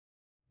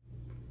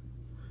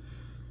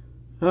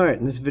Alright,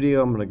 in this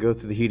video I'm going to go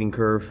through the heating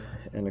curve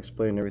and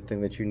explain everything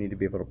that you need to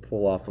be able to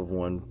pull off of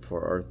one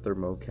for our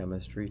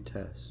thermochemistry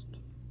test.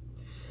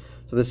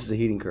 So this is a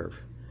heating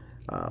curve.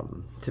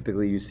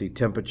 Typically you see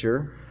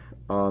temperature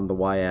on the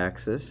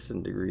y-axis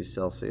in degrees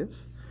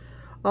Celsius.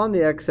 On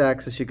the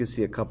x-axis you can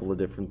see a couple of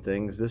different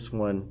things. This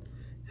one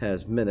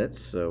has minutes,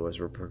 so as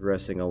we're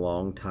progressing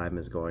along, time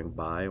is going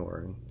by,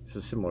 or this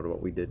is similar to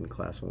what we did in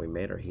class when we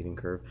made our heating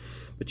curve.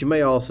 But you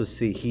may also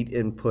see heat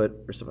input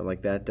or something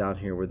like that down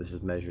here where this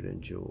is measured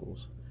in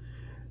joules.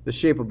 The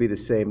shape will be the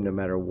same no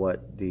matter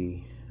what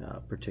the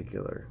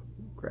particular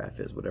graph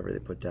is, whatever they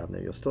put down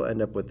there. You'll still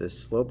end up with this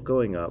slope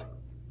going up,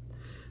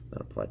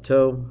 then a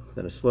plateau,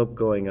 then a slope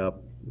going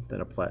up,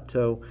 then a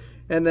plateau,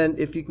 and then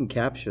if you can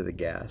capture the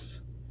gas,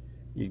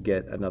 you'd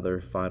get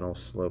another final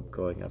slope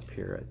going up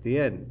here at the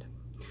end.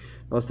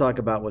 Let's talk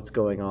about what's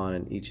going on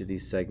in each of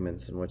these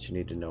segments and what you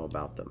need to know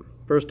about them.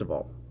 First of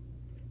all,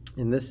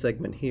 in this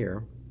segment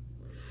here,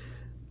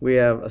 we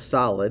have a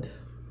solid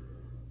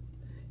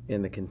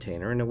in the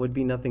container, and it would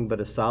be nothing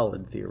but a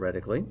solid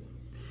theoretically,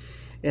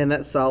 and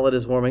that solid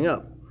is warming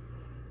up.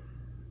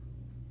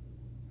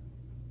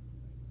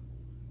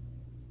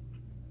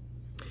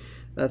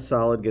 That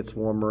solid gets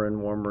warmer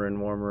and warmer and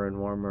warmer and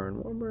warmer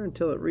and warmer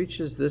until it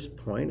reaches this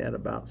point at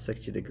about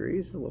 60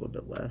 degrees, a little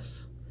bit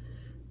less.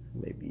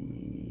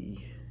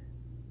 Maybe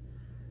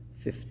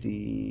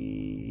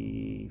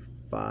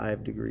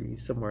 55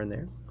 degrees, somewhere in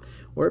there,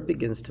 where it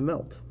begins to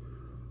melt.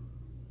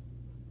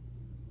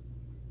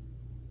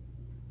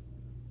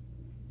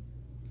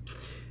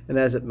 And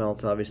as it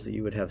melts, obviously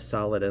you would have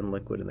solid and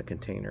liquid in the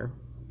container.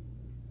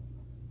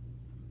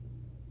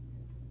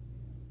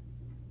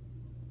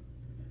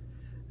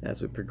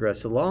 As we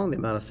progress along, the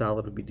amount of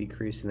solid would be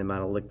decreasing, the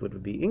amount of liquid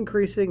would be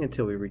increasing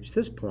until we reach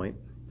this point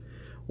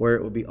where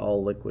it would be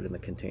all liquid in the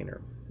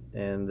container,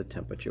 and the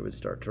temperature would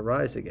start to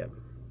rise again.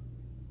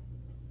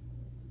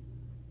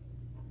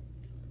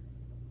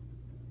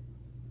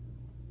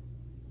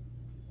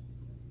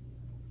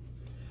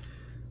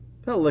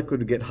 That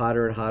liquid would get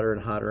hotter and hotter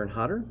and hotter and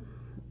hotter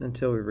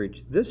until we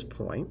reach this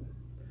point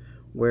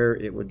where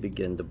it would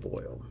begin to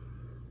boil.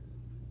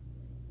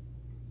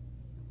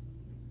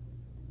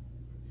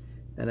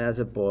 And as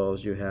it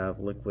boils, you have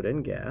liquid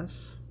and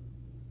gas.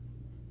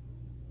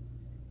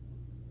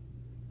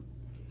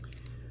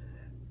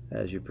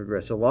 As you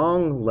progress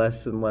along,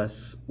 less and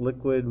less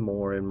liquid,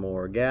 more and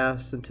more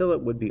gas, until it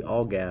would be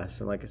all gas.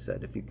 And like I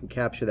said, if you can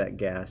capture that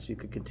gas, you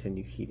could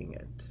continue heating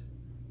it.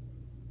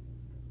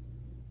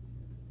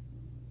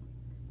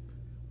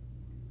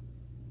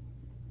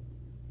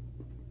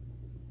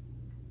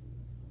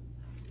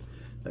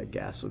 That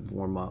gas would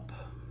warm up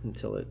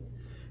until it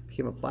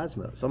became a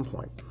plasma at some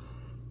point.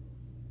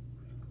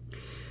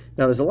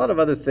 Now, there's a lot of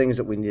other things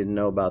that we need to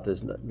know about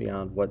this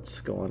beyond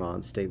what's going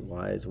on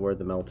state-wise, where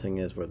the melting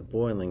is, where the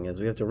boiling is.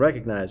 We have to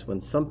recognize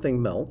when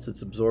something melts,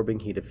 it's absorbing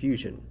heat of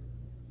fusion.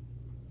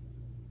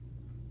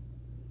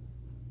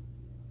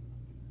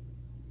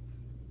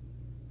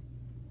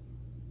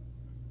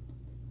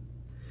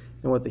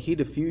 And what the heat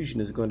of fusion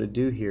is going to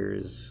do here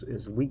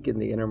is weaken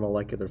the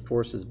intermolecular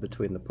forces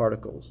between the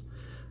particles,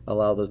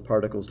 allow those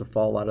particles to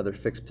fall out of their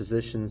fixed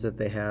positions that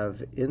they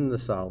have in the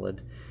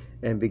solid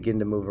and begin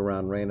to move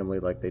around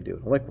randomly like they do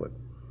in liquid.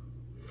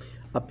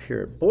 Up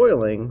here at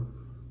boiling,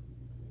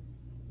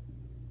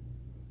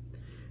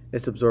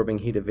 it's absorbing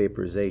heat of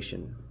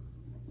vaporization.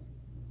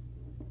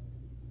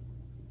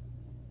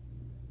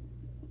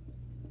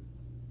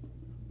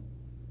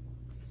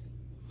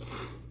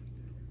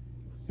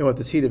 And what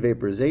this heat of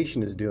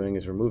vaporization is doing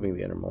is removing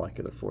the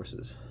intermolecular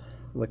forces.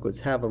 Liquids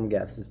have them,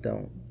 gases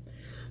don't.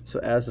 So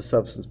as the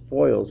substance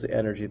boils, the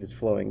energy that's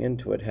flowing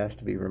into it has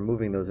to be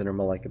removing those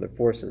intermolecular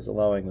forces,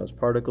 allowing those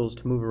particles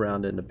to move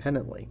around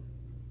independently.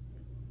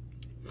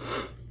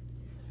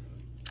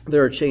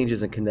 There are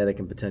changes in kinetic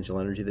and potential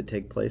energy that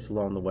take place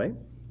along the way.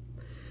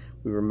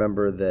 We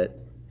remember that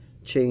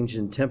change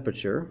in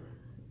temperature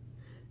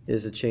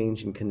is a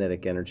change in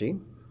kinetic energy.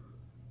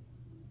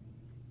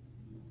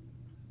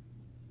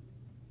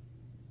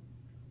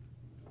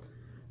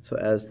 So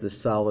as the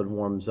solid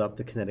warms up,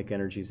 the kinetic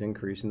energy is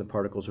increasing, the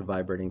particles are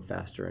vibrating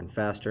faster and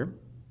faster.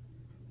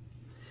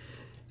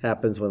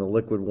 Happens when the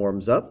liquid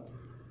warms up.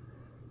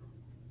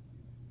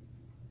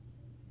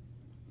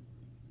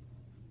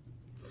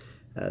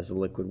 As the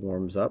liquid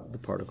warms up, the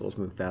particles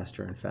move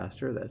faster and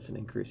faster. That's an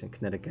increase in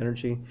kinetic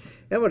energy.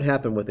 That would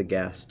happen with the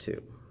gas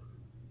too.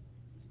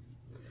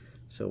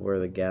 So where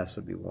the gas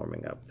would be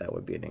warming up, that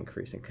would be an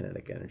increase in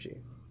kinetic energy.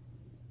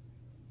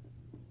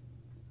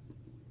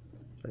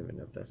 I don't even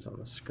know if that's on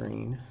the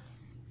screen.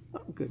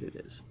 Oh, good, it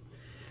is.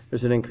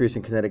 There's an increase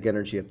in kinetic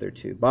energy up there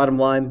too. Bottom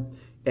line,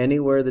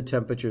 anywhere the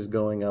temperature is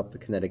going up, the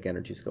kinetic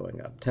energy is going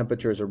up.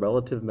 Temperature is a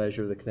relative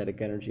measure of the kinetic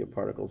energy of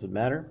particles in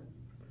matter.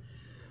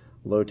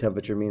 Low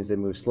temperature means they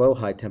move slow.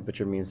 High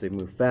temperature means they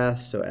move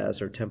fast. So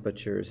as our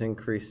temperature is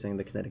increasing,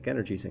 the kinetic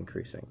energy is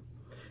increasing.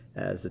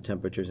 As the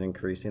temperature is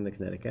increasing, the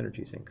kinetic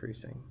energy is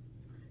increasing.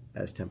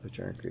 As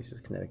temperature increases,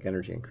 kinetic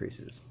energy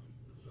increases.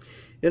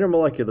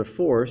 Intermolecular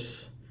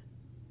force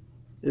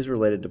is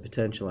related to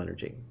potential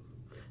energy.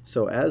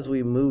 So as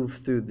we move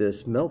through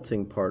this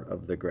melting part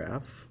of the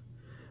graph,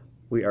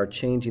 we are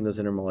changing those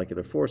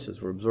intermolecular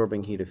forces. We're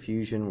absorbing heat of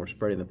fusion, we're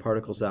spreading the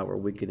particles out, we're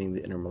weakening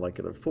the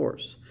intermolecular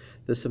force.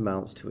 This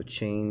amounts to a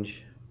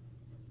change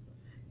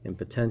in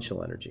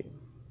potential energy.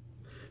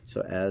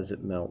 So as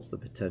it melts, the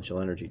potential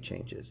energy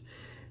changes.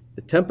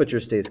 The temperature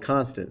stays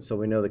constant, so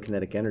we know the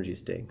kinetic energy is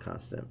staying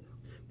constant.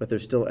 But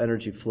there's still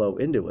energy flow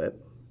into it.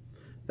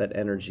 That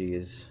energy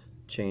is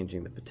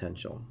changing the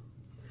potential.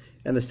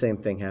 And the same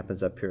thing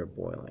happens up here at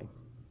boiling.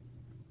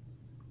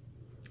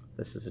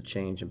 This is a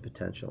change in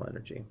potential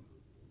energy.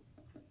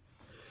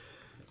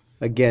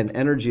 Again,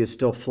 energy is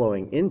still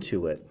flowing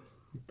into it,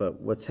 but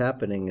what's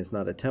happening is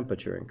not a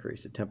temperature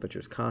increase. The temperature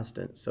is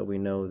constant, so we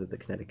know that the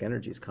kinetic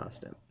energy is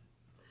constant.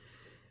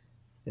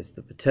 It's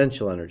the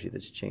potential energy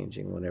that's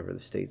changing whenever the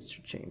states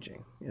are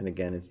changing. And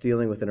again, it's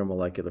dealing with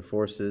intermolecular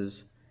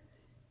forces.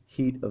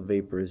 Heat of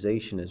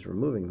vaporization is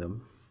removing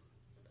them.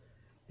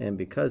 And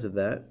because of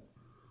that,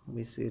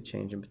 we see a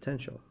change in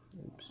potential.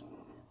 Oops.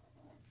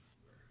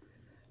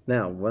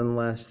 Now, one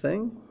last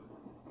thing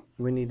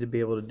we need to be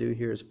able to do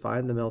here is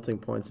find the melting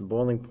points and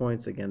boiling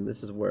points. Again,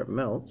 this is where it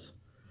melts.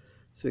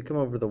 So we come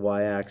over the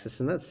y-axis,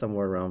 and that's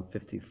somewhere around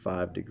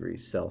 55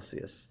 degrees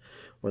Celsius.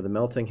 Where the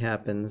melting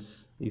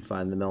happens, you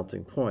find the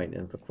melting point.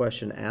 And if a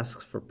question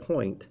asks for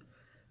point,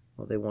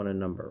 well, they want a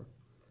number.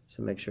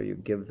 So make sure you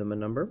give them a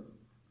number.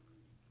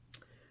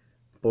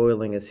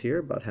 Boiling is here,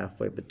 about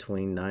halfway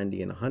between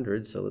 90 and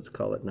 100, so let's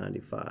call it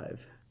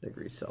 95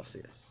 degrees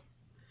Celsius.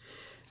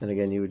 And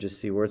again, you would just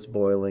see where it's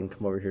boiling,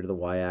 come over here to the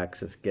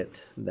y-axis,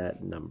 get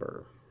that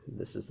number.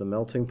 This is the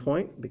melting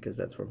point, because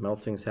that's where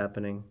melting is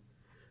happening.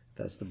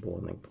 That's the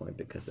boiling point,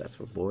 because that's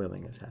where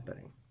boiling is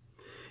happening.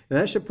 And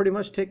that should pretty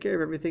much take care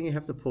of everything you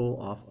have to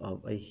pull off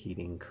of a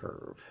heating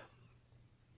curve.